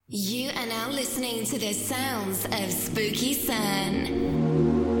You are now listening to the sounds of Spookysern.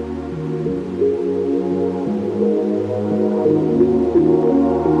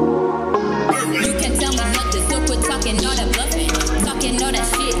 You can tell me nothing, so quit talking all that bluffing. Talking all that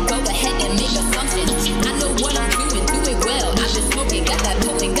shit, go ahead and make assumptions. I know what I'm doing, do it well. I've been smoking, got that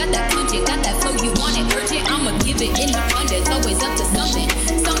potent, got that pungent, got that flow you want it urgent. I'ma give it in abundance, always up to something.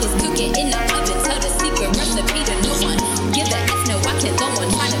 Someone's cooking in the oven, tell the secret recipe to no one. Give the F, no, I can't go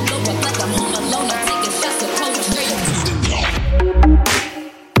on, trying to blow up like I'm home alone. I'm taking shots of cold straight up to the top.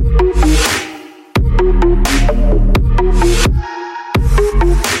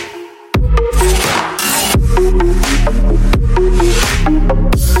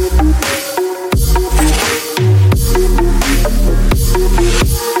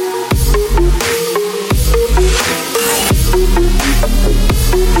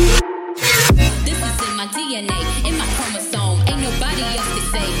 DNA, in my chromosome, ain't nobody else can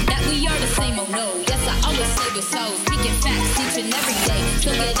say that we are the same, oh no. Yes, I always say with soul, speaking facts each and every day.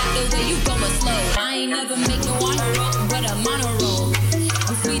 So get out the way, you going slow. I ain't never make no honor roll, but a monorail.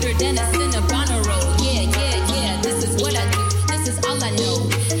 I'm sweeter than a Cinnabon roll. Yeah, this is what I do, this is all I know.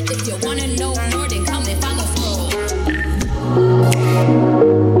 If you wanna know more, then come and follow scroll.